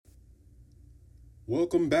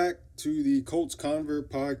Welcome back to the Colts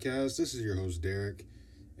Convert podcast. This is your host, Derek.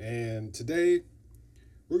 And today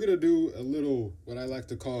we're going to do a little, what I like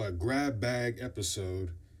to call a grab bag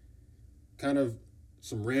episode. Kind of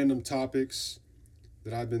some random topics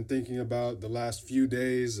that I've been thinking about the last few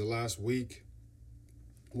days, the last week.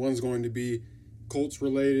 One's going to be Colts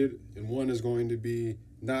related, and one is going to be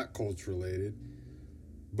not Colts related.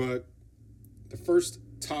 But the first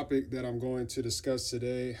topic that I'm going to discuss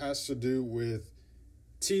today has to do with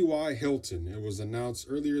T.Y. Hilton. It was announced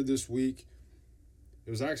earlier this week.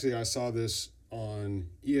 It was actually, I saw this on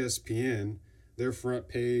ESPN, their front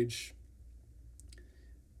page.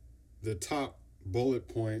 The top bullet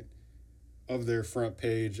point of their front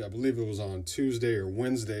page, I believe it was on Tuesday or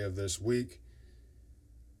Wednesday of this week.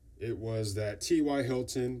 It was that T.Y.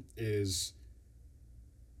 Hilton is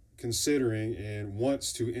considering and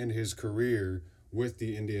wants to end his career with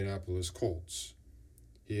the Indianapolis Colts.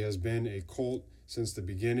 He has been a Colt since the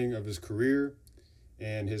beginning of his career,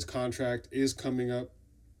 and his contract is coming up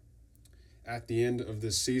at the end of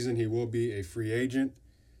this season. He will be a free agent.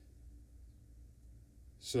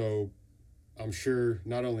 So I'm sure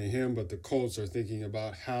not only him, but the Colts are thinking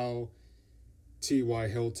about how T.Y.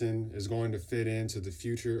 Hilton is going to fit into the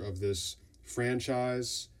future of this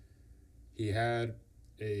franchise. He had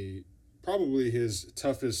probably his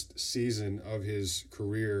toughest season of his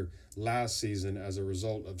career last season as a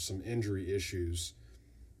result of some injury issues.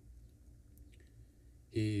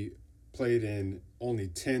 He played in only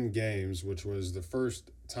 10 games, which was the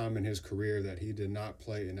first time in his career that he did not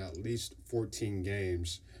play in at least 14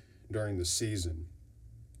 games during the season.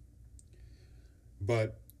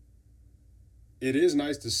 But it is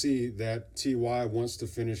nice to see that T.Y. wants to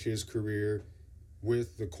finish his career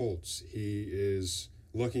with the Colts. He is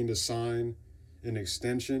looking to sign an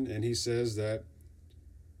extension, and he says that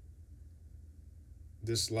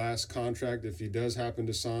this last contract, if he does happen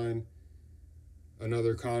to sign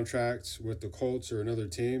another contract with the Colts or another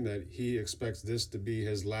team, that he expects this to be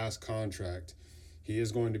his last contract. He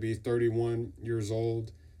is going to be 31 years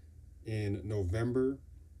old in November,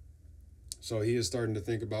 so he is starting to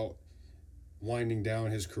think about winding down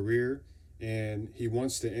his career, and he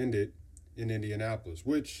wants to end it in Indianapolis,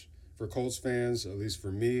 which for Colts fans, at least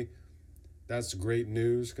for me, that's great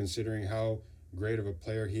news considering how great of a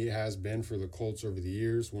player he has been for the Colts over the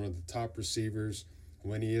years, one of the top receivers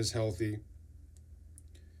when he is healthy.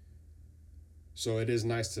 So it is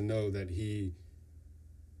nice to know that he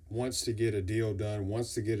wants to get a deal done,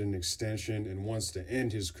 wants to get an extension, and wants to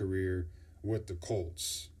end his career with the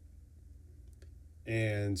Colts.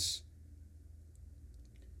 And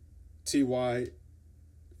T.Y.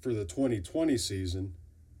 for the 2020 season,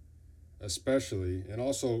 especially, and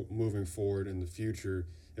also moving forward in the future,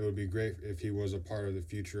 it would be great if he was a part of the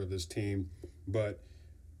future of this team. But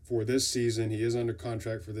for this season, he is under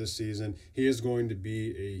contract for this season. He is going to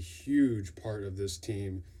be a huge part of this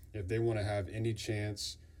team if they want to have any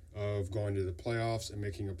chance of going to the playoffs and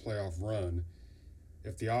making a playoff run.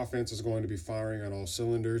 If the offense is going to be firing on all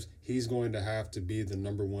cylinders, he's going to have to be the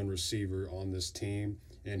number one receiver on this team,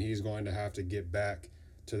 and he's going to have to get back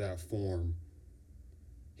to that form.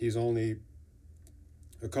 He's only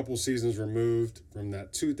a couple seasons removed from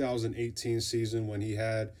that 2018 season when he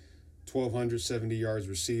had 1,270 yards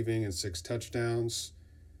receiving and 6 touchdowns.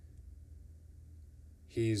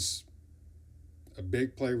 He's a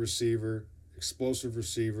big play receiver, explosive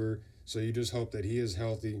receiver, so you just hope that he is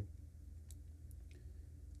healthy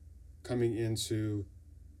coming into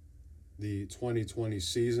the 2020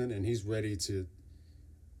 season, and he's ready to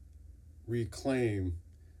reclaim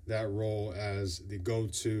that role as the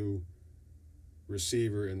go-to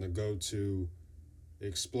receiver and the go-to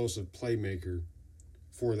explosive playmaker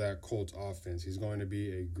for that Colts offense. He's going to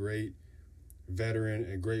be a great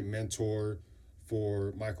veteran, a great mentor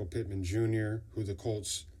for Michael Pittman Jr., who the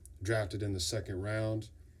Colts drafted in the second round.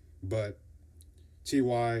 But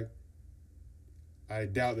T.Y., I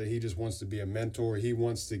doubt that he just wants to be a mentor. He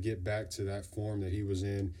wants to get back to that form that he was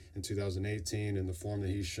in 2018 and the form that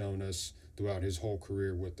he's shown us throughout his whole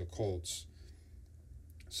career with the Colts.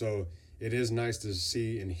 So it is nice to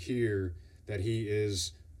see and hear that he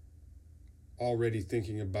is already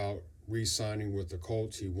thinking about re-signing with the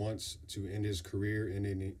Colts. He wants to end his career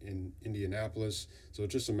in Indianapolis. So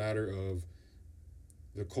it's just a matter of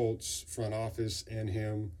the Colts front office and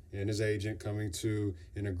him and his agent coming to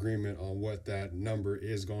an agreement on what that number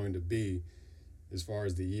is going to be as far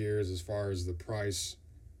as the years, as far as the price.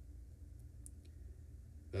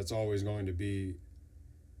 That's always going to be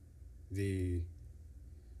the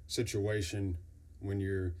situation when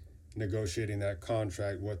you're negotiating that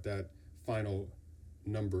contract, what that final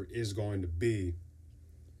number is going to be.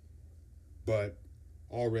 But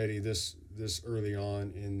already this early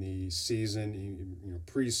on in the season,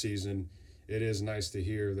 preseason, it is nice to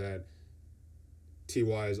hear that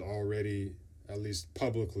Ty is already, at least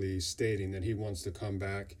publicly, stating that he wants to come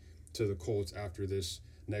back to the Colts after this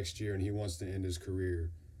next year, and he wants to end his career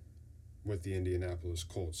with the Indianapolis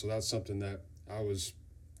Colts. So that's something that I was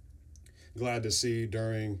glad to see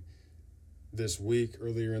during this week,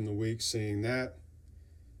 earlier in the week, seeing that.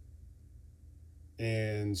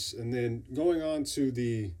 And then going on to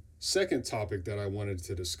the second topic that I wanted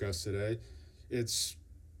to discuss today, it's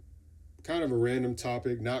kind of a random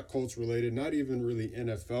topic, not Colts related, not even really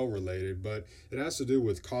NFL related, but it has to do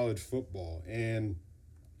with college football. And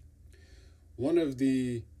one of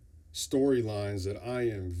the storylines that I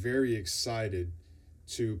am very excited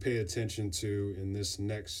to pay attention to in this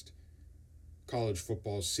next college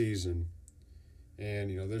football season,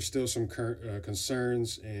 and there's still some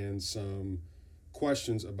concerns and some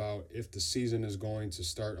questions about if the season is going to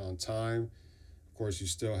start on time. Of course, you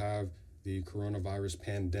still have the coronavirus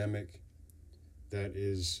pandemic that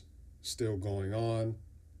is still going on.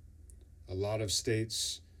 A lot of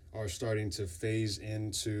states are starting to phase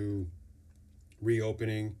into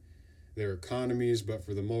reopening their economies, but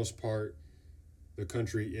for the most part, the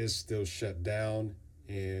country is still shut down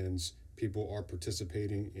and people are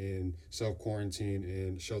participating in self-quarantine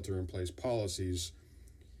and shelter-in-place policies.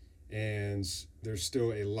 And there's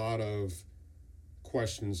still a lot of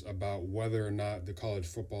questions about whether or not the college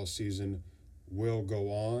football season will go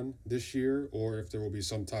on this year or if there will be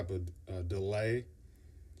some type of delay.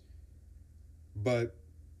 But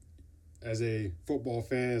as a football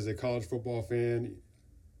fan, as a college football fan,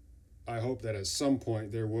 I hope that at some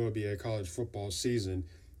point there will be a college football season.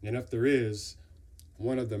 And if there is,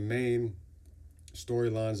 one of the main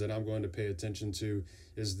storylines that I'm going to pay attention to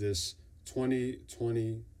is this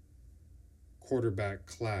 2020 quarterback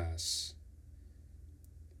class.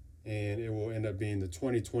 And it will end up being the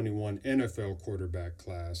 2021 NFL quarterback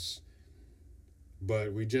class.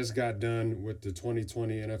 But we just got done with the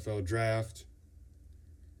 2020 NFL draft.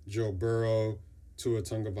 Joe Burrow, Tua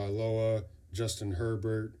Tagovailoa, Justin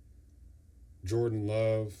Herbert, Jordan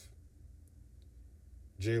Love,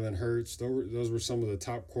 Jalen Hurts. Those were some of the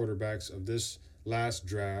top quarterbacks of this last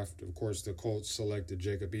draft. Of course, the Colts selected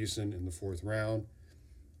Jacob Eason in the 4th round.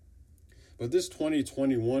 But this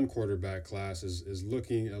 2021 quarterback class is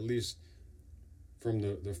looking, at least from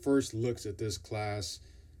the first looks at this class,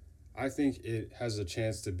 I think it has a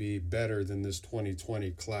chance to be better than this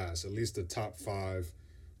 2020 class, at least the top 5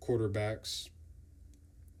 quarterbacks.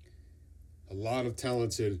 A lot of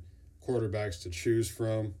talented quarterbacks to choose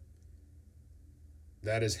from.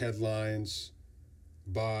 That is headlines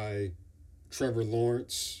by Trevor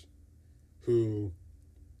Lawrence, who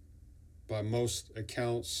by most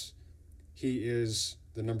accounts, he is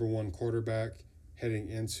the number 1 quarterback heading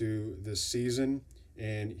into this season,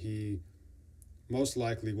 and he most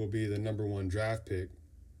likely will be the number 1 draft pick.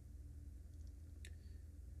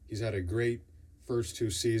 He's had a great first 2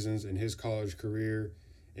 seasons in his college career,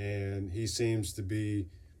 and he seems to be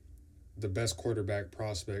the best quarterback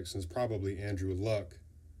prospect since probably Andrew Luck.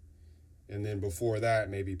 And then before that,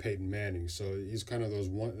 maybe Peyton Manning. So he's kind of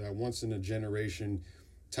that once-in-a-generation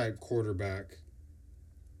type quarterback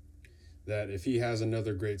that if he has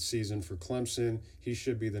another great season for Clemson, he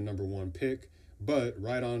should be the number 1 pick. But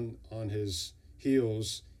right on his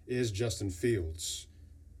heels is Justin Fields,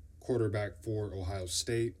 quarterback for Ohio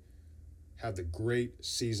State. Had the great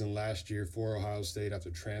season last year for Ohio State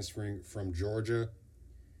after transferring from Georgia,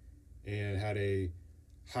 and had a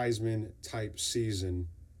Heisman-type season.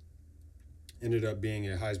 Ended up being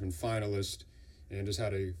a Heisman finalist and just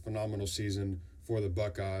had a phenomenal season for the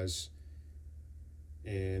Buckeyes.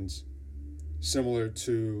 And similar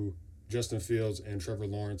to Justin Fields and Trevor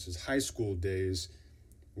Lawrence's high school days,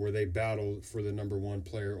 where they battled for the number 1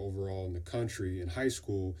 player overall in the country in high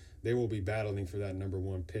school, they will be battling for that number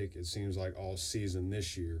 1 pick, it seems like, all season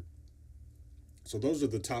this year. So those are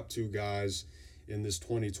the top 2 guys in this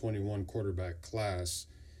 2021 quarterback class.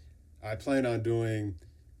 I plan on doing,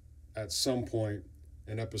 at some point,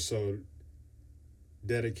 an episode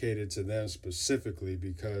dedicated to them specifically,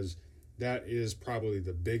 because that is probably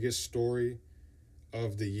the biggest story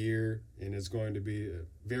of the year, and it's going to be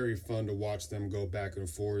very fun to watch them go back and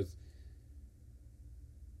forth.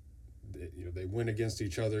 They went against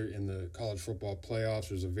each other in the college football playoffs.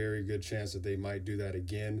 There's a very good chance that they might do that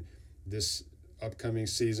again this upcoming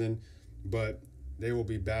season, but they will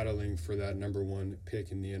be battling for that number 1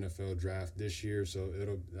 pick in the NFL draft this year. So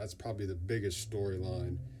that's probably the biggest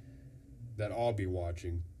storyline that I'll be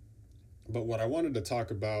watching. But what I wanted to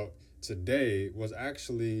talk about today was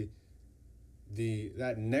actually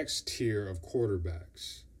that next tier of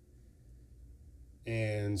quarterbacks.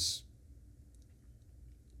 And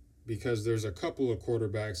because there's a couple of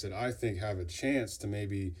quarterbacks that I think have a chance to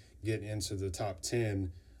maybe get into the top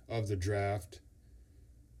 10 of the draft.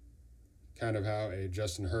 Kind of how a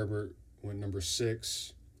Justin Herbert went number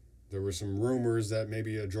 6. There were some rumors that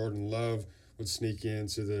maybe a Jordan Love would sneak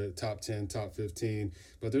into the top 10, top 15.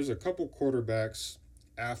 But there's a couple quarterbacks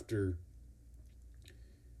after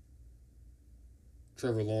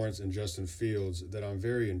Trevor Lawrence and Justin Fields that I'm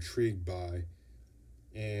very intrigued by.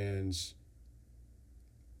 And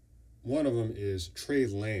one of them is Trey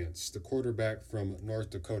Lance, the quarterback from North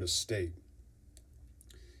Dakota State.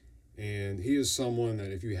 And he is someone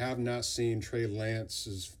that if you have not seen Trey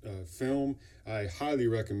Lance's film, I highly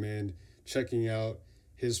recommend checking out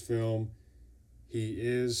his film. He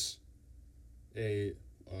is a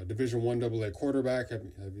Division I AA quarterback.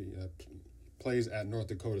 He plays at North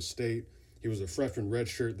Dakota State. He was a freshman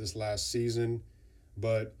redshirt this last season,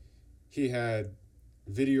 but he had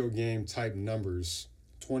video game type numbers,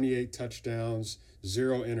 28 touchdowns,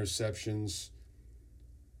 0 interceptions,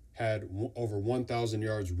 had over 1,000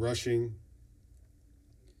 yards rushing,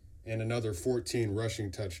 and another 14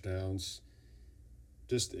 rushing touchdowns.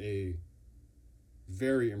 Just a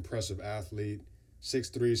very impressive athlete,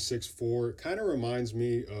 6'3", 6'4". Kind of reminds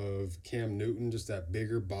me of Cam Newton, just that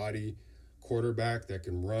bigger body quarterback that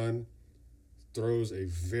can run, throws a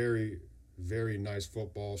very, very nice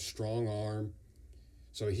football, strong arm.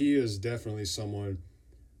 So he is definitely someone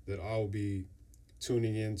that I'll be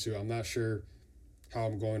tuning into. I'm not sure how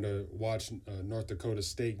I'm going to watch North Dakota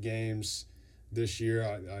State games this year.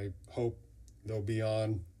 I hope they'll be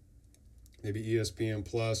on maybe ESPN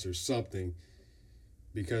Plus or something,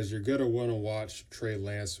 because you're going to want to watch Trey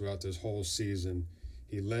Lance throughout this whole season.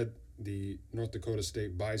 He led the North Dakota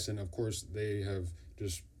State Bison. Of course, they have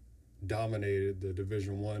just dominated the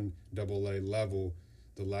Division I AA level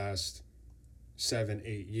the last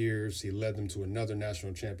 7-8 years. He led them to another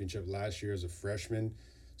national championship last year as a freshman.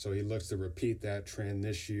 So he looks to repeat that trend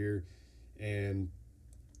this year. And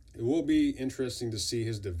it will be interesting to see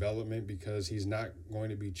his development, because he's not going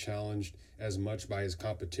to be challenged as much by his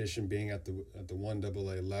competition being at the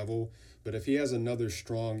 1AA level. But if he has another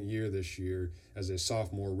strong year this year as a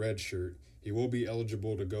sophomore redshirt, he will be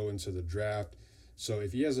eligible to go into the draft. So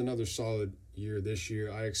if he has another solid year this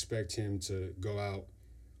year, I expect him to go out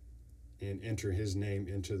and enter his name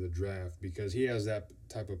into the draft, because he has that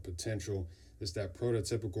type of potential. It's that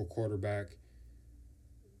prototypical quarterback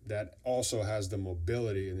that also has the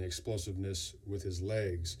mobility and the explosiveness with his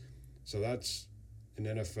legs. So that's an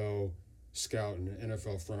NFL scout and an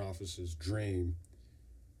NFL front office's dream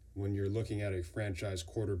when you're looking at a franchise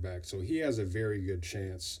quarterback. So he has a very good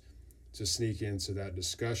chance to sneak into that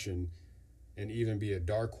discussion and even be a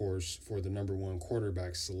dark horse for the number 1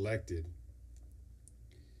 quarterback selected.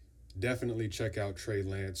 Definitely check out Trey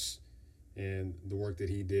Lance and the work that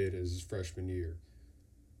he did as his freshman year.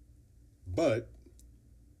 But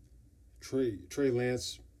Trey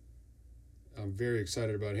Lance, I'm very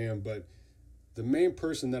excited about him. But the main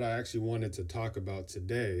person that I actually wanted to talk about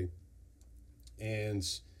today, and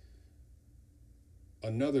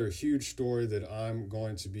another huge story that I'm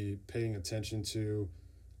going to be paying attention to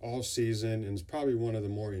all season, and it's probably one of the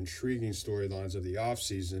more intriguing storylines of the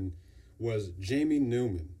offseason, was Jamie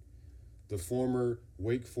Newman, the former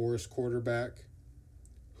Wake Forest quarterback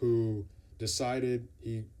who decided,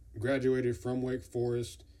 he graduated from Wake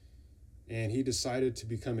Forest and he decided to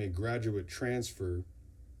become a graduate transfer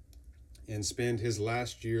and spend his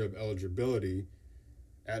last year of eligibility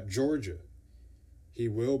at Georgia. He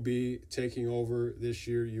will be taking over this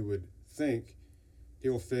year. You would think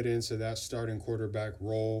he'll fit into that starting quarterback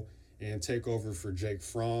role and take over for Jake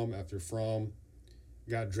Fromm after Fromm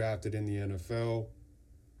got drafted in the NFL.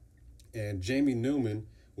 And Jamie Newman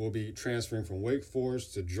will be transferring from Wake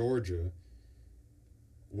Forest to Georgia,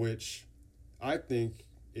 which I think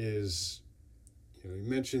is, you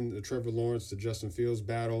mentioned the Trevor Lawrence to Justin Fields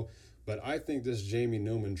battle, but I think this Jamie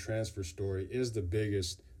Newman transfer story is the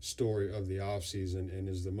biggest story of the offseason and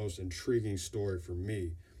is the most intriguing story for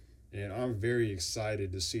me. And I'm very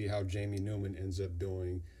excited to see how Jamie Newman ends up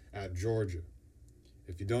doing at Georgia.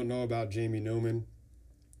 If you don't know about Jamie Newman,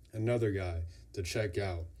 another guy to check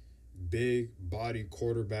out. Big body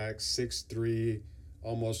quarterback, 6'3",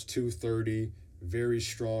 almost 230, very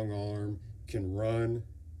strong arm, can run,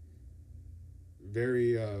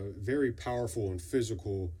 very powerful and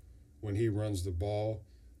physical when he runs the ball.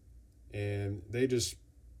 And they just,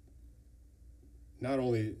 not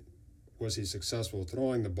only was he successful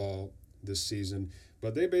throwing the ball this season,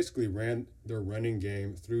 but they basically ran their running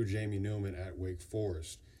game through Jamie Newman at Wake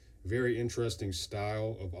Forest. very interesting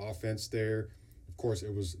style of offense there. Of course,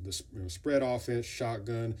 it was the spread offense,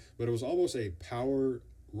 shotgun, but it was almost a power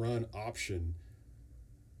run option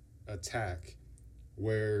attack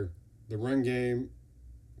where the run game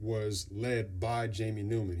was led by Jamie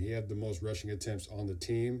Newman. He had the most rushing attempts on the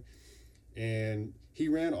team, and he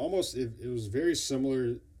ran almost, it was very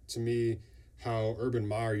similar to me how Urban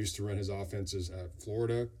Meyer used to run his offenses at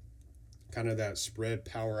Florida, kind of that spread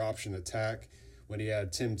power option attack when he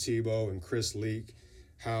had Tim Tebow and Chris Leak,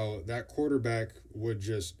 how that quarterback would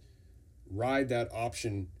just ride that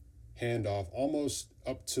option handoff almost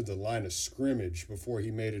up to the line of scrimmage before he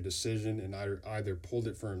made a decision and either pulled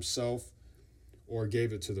it for himself or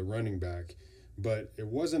gave it to the running back. But it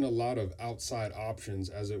wasn't a lot of outside options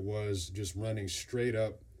as it was just running straight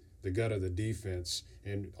up the gut of the defense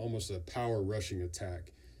and almost a power rushing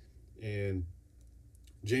attack. And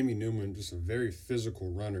Jamie Newman, just a very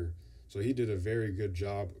physical runner. So he did a very good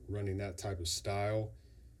job running that type of style.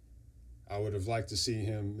 I would have liked to see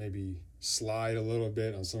him maybe slide a little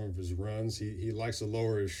bit on some of his runs. He likes to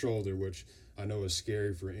lower his shoulder, which I know is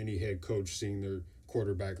scary for any head coach seeing their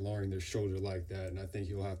quarterback lowering their shoulder like that. And I think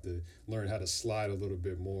he'll have to learn how to slide a little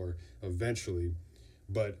bit more eventually.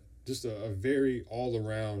 But just a very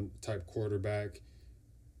all-around type quarterback.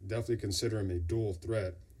 Definitely consider him a dual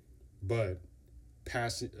threat, but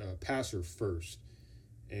passer first.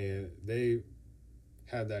 And they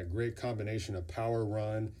had that great combination of power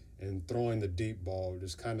run and throwing the deep ball,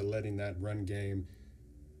 just kind of letting that run game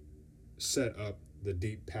set up the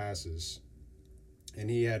deep passes. And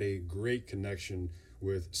he had a great connection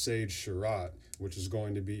with Sage Surratt, which is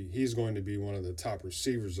he's going to be one of the top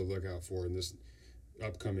receivers to look out for in this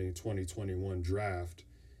upcoming 2021 draft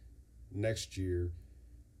next year.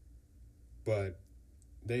 But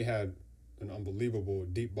they had an unbelievable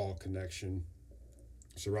deep ball connection.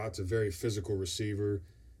 Surratt's a very physical receiver,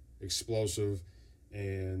 explosive,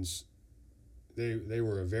 and they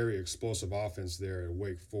were a very explosive offense there at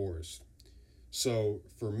Wake Forest. So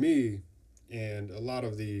for me, and a lot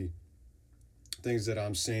of the things that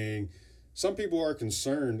I'm seeing, some people are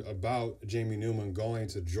concerned about Jamie Newman going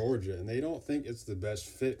to Georgia, and they don't think it's the best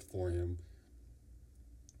fit for him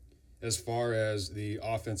as far as the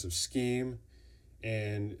offensive scheme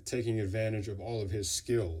and taking advantage of all of his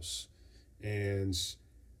skills. And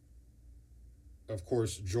of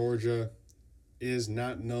course, Georgia is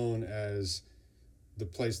not known as the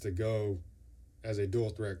place to go as a dual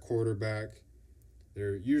threat quarterback.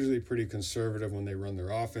 They're usually pretty conservative when they run their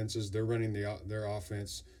offenses. They're running their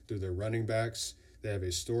offense through their running backs. They have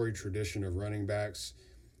a storied tradition of running backs,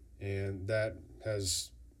 and that has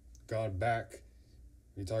gone back.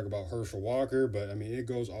 You talk about Herschel Walker, but I mean, it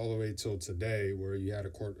goes all the way till today, where you had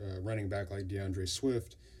a running back like DeAndre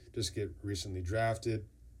Swift just get recently drafted.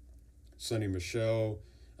 Sonny Michel.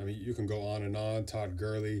 I mean, you can go on and on. Todd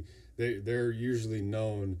Gurley. They're usually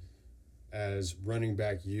known as running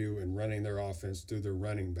back U and running their offense through their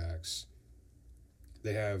running backs.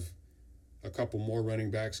 They have a couple more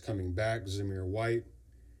running backs coming back, Zamir White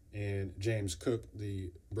and James Cook,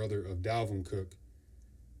 the brother of Dalvin Cook,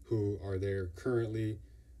 who are there currently.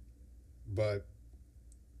 But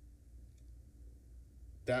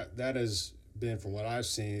that has been, from what I've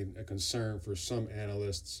seen, a concern for some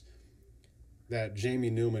analysts that Jamie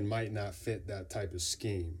Newman might not fit that type of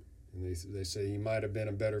scheme. And they say he might have been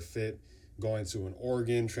a better fit going to an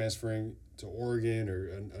Oregon, transferring to Oregon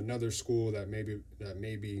or another school that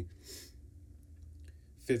maybe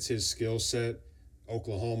fits his skill set.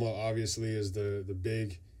 Oklahoma obviously is the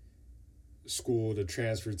big school to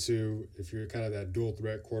transfer to if you're kind of that dual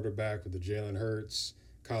threat quarterback with the Jalen Hurts,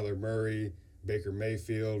 Kyler Murray, Baker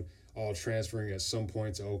Mayfield, all transferring at some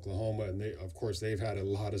point to Oklahoma. And they've had a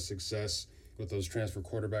lot of success with those transfer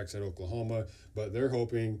quarterbacks at Oklahoma, but they're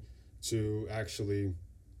hoping to actually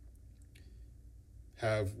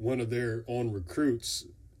have one of their own recruits,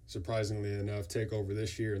 surprisingly enough, take over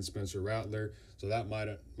this year in Spencer Rattler. So that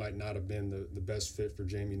might not have been the best fit for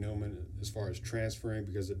Jamie Newman as far as transferring,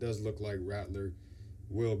 because it does look like Rattler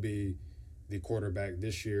will be the quarterback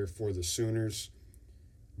this year for the Sooners.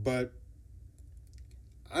 But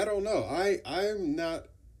I don't know. I'm not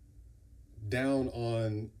down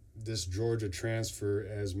on this Georgia transfer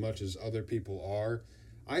as much as other people are.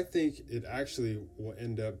 I think it actually will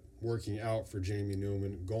end up working out for Jamie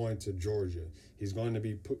Newman going to Georgia. He's going to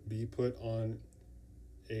be put on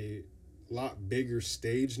a lot bigger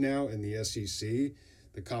stage now in the SEC.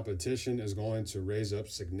 The competition is going to raise up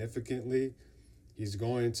significantly. He's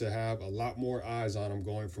going to have a lot more eyes on him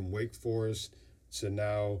going from Wake Forest to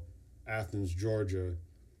now Athens, Georgia,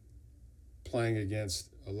 playing against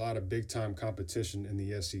a lot of big-time competition in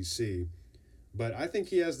the SEC. But I think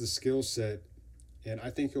he has the skill set, and I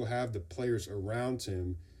think he'll have the players around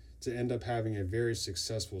him to end up having a very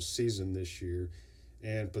successful season this year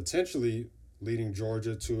and potentially leading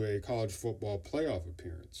Georgia to a college football playoff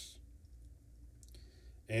appearance.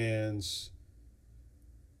 And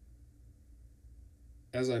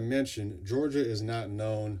as I mentioned, Georgia is not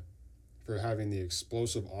known for having the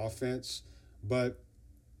explosive offense, but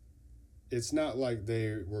it's not like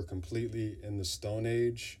they were completely in the Stone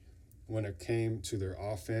Age when it came to their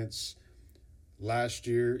offense. Last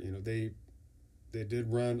year, they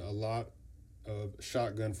did run a lot of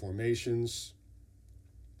shotgun formations.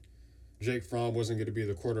 Jake Fromm wasn't going to be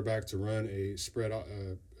the quarterback to run a spread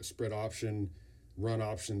option, run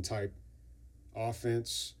option type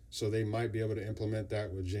offense, so they might be able to implement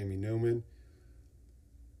that with Jamie Newman.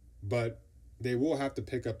 But they will have to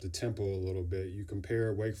pick up the tempo a little bit. You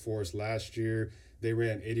compare Wake Forest last year, they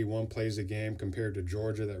ran 81 plays a game compared to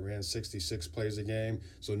Georgia that ran 66 plays a game.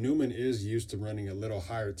 So Newman is used to running a little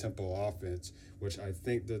higher tempo offense, which I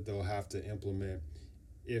think that they'll have to implement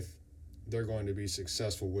if they're going to be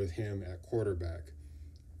successful with him at quarterback.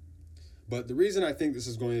 But the reason I think this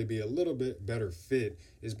is going to be a little bit better fit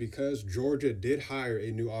is because Georgia did hire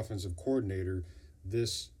a new offensive coordinator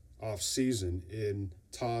this offseason in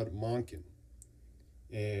Todd Monken.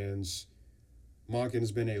 And Monken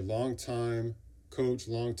has been a long-time coach,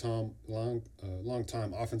 long-time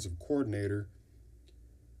offensive coordinator.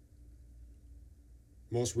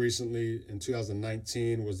 Most recently, in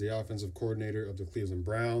 2019, was the offensive coordinator of the Cleveland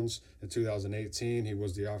Browns. In 2018, he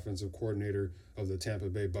was the offensive coordinator of the Tampa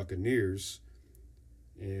Bay Buccaneers.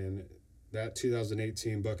 And that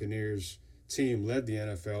 2018 Buccaneers team led the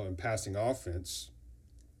NFL in passing offense.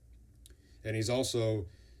 And he's also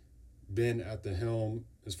been at the helm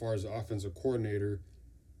as far as the offensive coordinator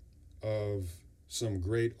of some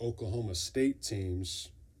great Oklahoma State teams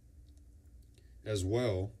as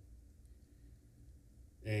well.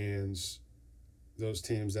 And those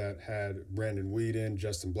teams that had Brandon Weeden,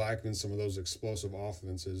 Justin Blackman, some of those explosive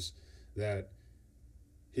offenses that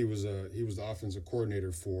he was the offensive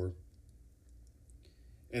coordinator for.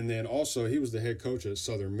 And then also he was the head coach at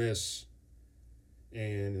Southern Miss.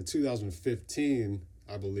 And in 2015,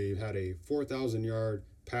 I believe, had a 4,000-yard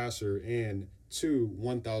passer and 2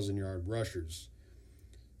 1,000-yard rushers.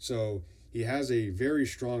 So he has a very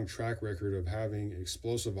strong track record of having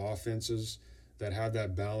explosive offenses that have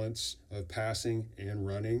that balance of passing and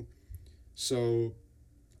running. So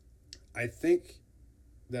I think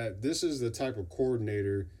that this is the type of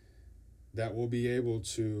coordinator that will be able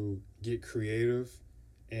to get creative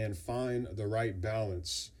and find the right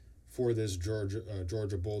balance for this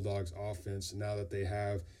Georgia Bulldogs offense now that they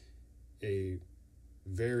have a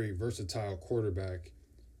very versatile quarterback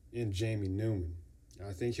in Jamie Newman.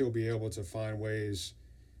 I think he'll be able to find ways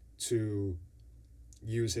to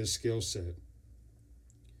use his skill set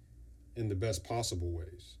in the best possible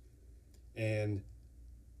ways. And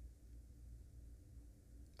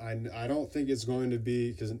I don't think it's going to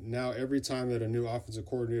be, because now every time that a new offensive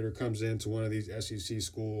coordinator comes into one of these SEC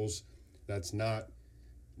schools that's not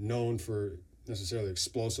known for necessarily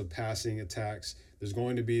explosive passing attacks, there's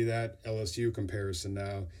going to be that LSU comparison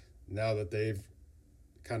now that they've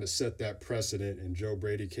kind of set that precedent and Joe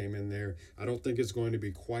Brady came in there. I don't think it's going to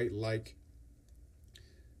be quite like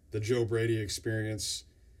the Joe Brady experience,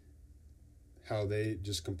 how they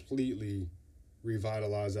just completely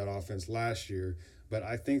revitalized that offense last year. But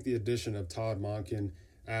I think the addition of Todd Monken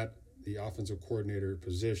at the offensive coordinator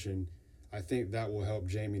position, I think that will help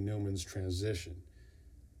Jamie Newman's transition.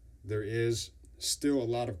 There is still a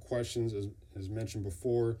lot of questions, as mentioned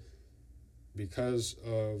before, because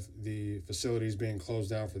of the facilities being closed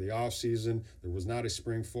down for the offseason. There was not a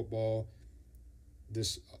spring football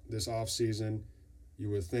this offseason.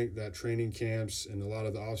 You would think that training camps and a lot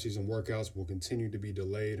of the offseason workouts will continue to be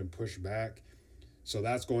delayed and pushed back. So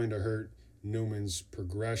that's going to hurt Newman's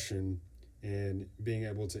progression and being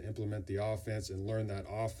able to implement the offense and learn that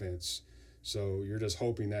offense. So you're just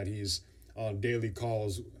hoping that he's on daily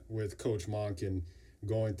calls with Coach Monken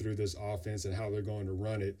going through this offense and how they're going to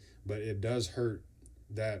run it. But it does hurt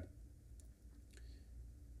that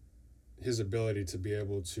his ability to be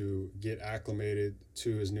able to get acclimated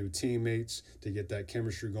to his new teammates, to get that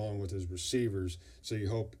chemistry going with his receivers. So you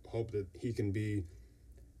hope that he can be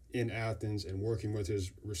in Athens and working with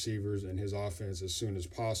his receivers and his offense as soon as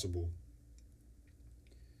possible.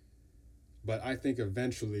 But I think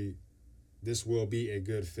eventually this will be a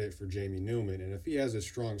good fit for Jamie Newman. And if he has a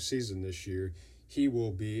strong season this year, he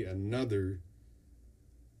will be another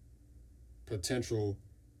potential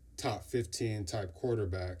top 15 type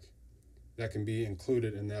quarterback that can be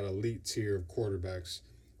included in that elite tier of quarterbacks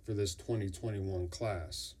for this 2021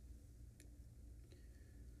 class.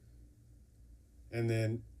 And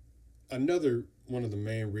then another one of the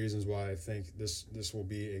main reasons why I think this will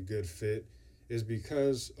be a good fit is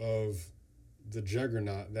because of the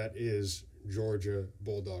juggernaut that is Georgia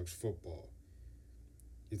Bulldogs football.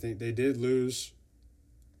 You think they did lose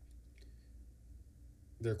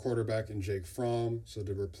their quarterback in Jake Fromm, so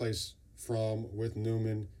to replace Fromm with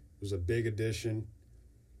Newman was a big addition.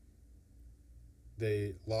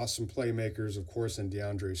 They lost some playmakers, of course, in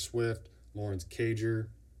DeAndre Swift, Lawrence Cager.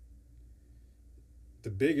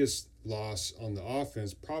 The biggest loss on the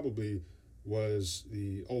offense probably was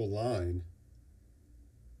the O-line,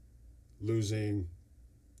 losing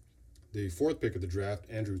the fourth pick of the draft,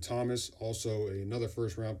 Andrew Thomas, also another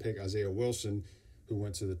first-round pick, Isaiah Wilson, who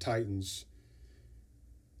went to the Titans.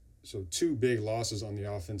 So two big losses on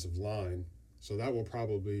the offensive line. So that will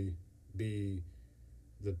probably be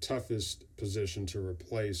the toughest position to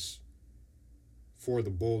replace for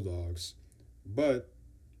the Bulldogs. But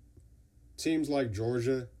teams like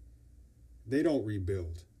Georgia, they don't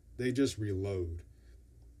rebuild. They just reload.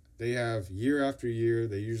 They have year after year,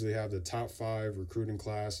 they usually have the top 5 recruiting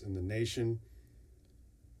class in the nation.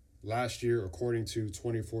 Last year, according to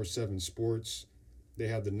 24/7 Sports, they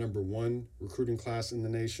had the number 1 recruiting class in the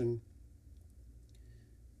nation,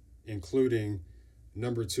 including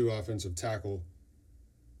number 2 offensive tackle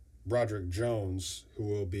Broderick Jones, who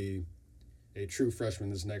will be a true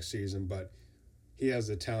freshman this next season, but he has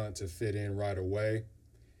the talent to fit in right away.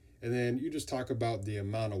 And then you just talk about the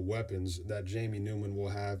amount of weapons that Jamie Newman will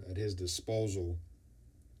have at his disposal.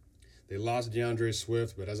 They lost DeAndre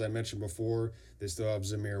Swift, but as I mentioned before, they still have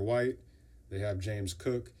Zamir White. They have James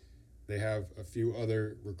Cook. They have a few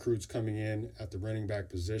other recruits coming in at the running back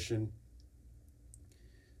position.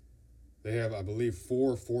 They have, I believe,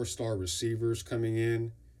 4 four-star receivers coming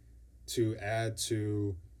in to add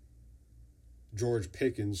to George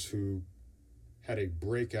Pickens, who had a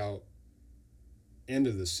breakout end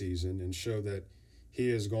of the season and show that he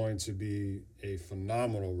is going to be a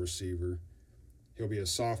phenomenal receiver. He'll be a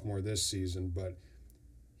sophomore this season, but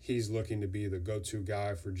he's looking to be the go-to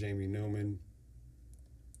guy for Jamie Newman.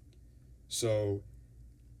 So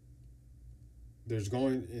there's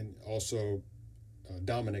going in also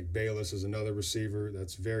Dominic Bayless is another receiver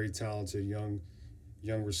that's very talented, young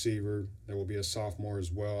receiver that will be a sophomore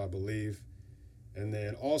as well, I believe. And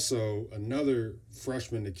then also another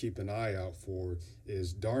freshman to keep an eye out for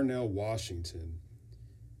is Darnell Washington,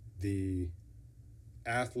 the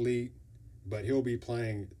athlete, but he'll be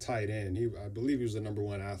playing tight end. I believe he was the number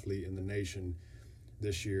 1 athlete in the nation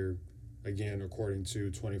this year, again, according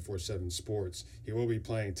to 24/7 Sports. He will be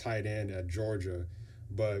playing tight end at Georgia,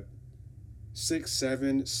 but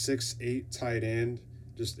 6'7", 6'8" tight end,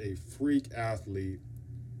 just a freak athlete.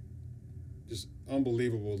 Just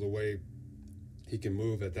unbelievable the way he can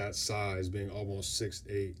move at that size, being almost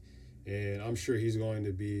 6'8". And I'm sure he's going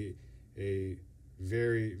to be a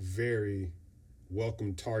very, very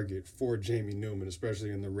welcome target for Jamie Newman, especially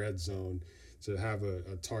in the red zone, to have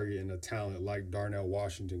a target and a talent like Darnell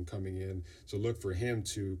Washington coming in. So look for him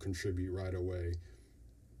to contribute right away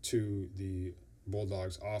to the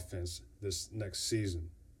Bulldogs offense this next season.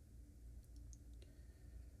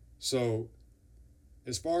 So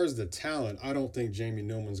as far as the talent, I don't think Jamie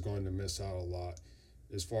Newman's going to miss out a lot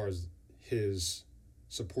as far as his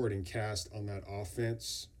supporting cast on that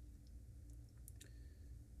offense.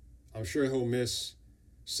 I'm sure he'll miss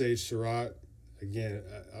Sage Surratt. Again,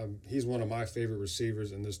 he's one of my favorite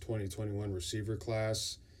receivers in this 2021 receiver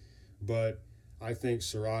class, but I think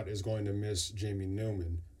Surratt is going to miss Jamie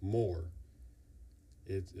Newman more.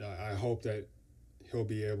 I hope that he'll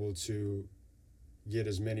be able to get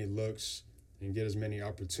as many looks and get as many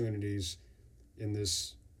opportunities in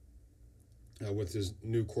this with his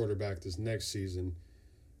new quarterback this next season,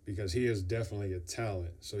 because he is definitely a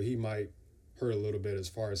talent. So he might hurt a little bit as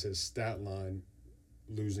far as his stat line,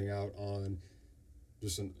 losing out on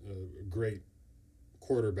just a great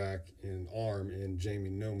quarterback and arm in Jamie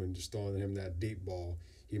Newman, just throwing him that deep ball.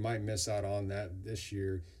 He might miss out on that this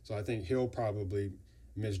year. So I think he'll probably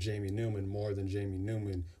miss Jamie Newman more than Jamie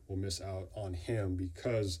Newman will miss out on him,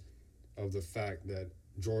 because of the fact that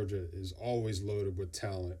Georgia is always loaded with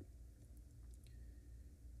talent.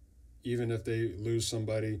 Even if they lose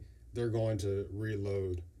somebody, they're going to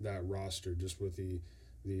reload that roster just with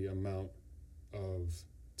the amount of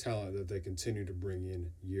talent that they continue to bring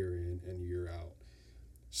in and year out.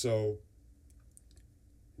 So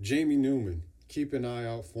Jamie Newman, keep an eye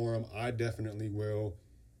out for him. I definitely will.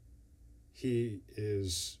 He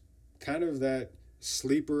is kind of that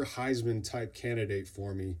sleeper Heisman type candidate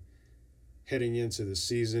for me heading into the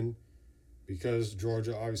season. because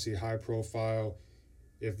Georgia, obviously high profile,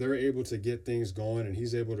 if they're able to get things going and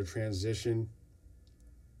he's able to transition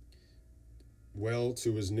well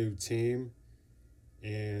to his new team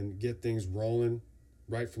and get things rolling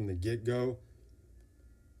right from the get-go,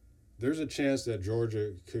 there's a chance that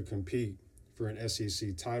Georgia could compete for an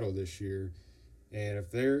SEC title this year. And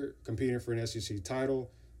if they're competing for an SEC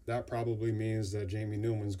title, that probably means that Jamie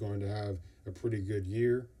Newman's going to have a pretty good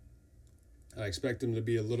year. I expect him to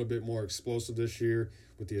be a little bit more explosive this year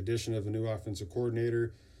with the addition of a new offensive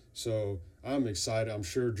coordinator. So I'm excited. I'm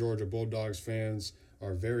sure Georgia Bulldogs fans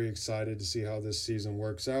are very excited to see how this season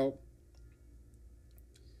works out.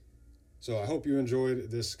 So I hope you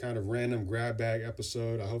enjoyed this kind of random grab bag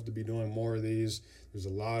episode. I hope to be doing more of these. There's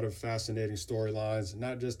a lot of fascinating storylines,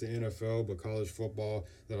 not just the NFL, but college football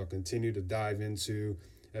that I'll continue to dive into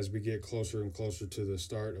as we get closer and closer to the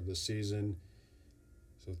start of the season.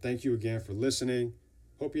 So thank you again for listening.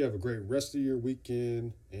 Hope you have a great rest of your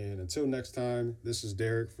weekend. And until next time, this is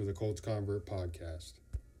Derek for the Colts Convert Podcast.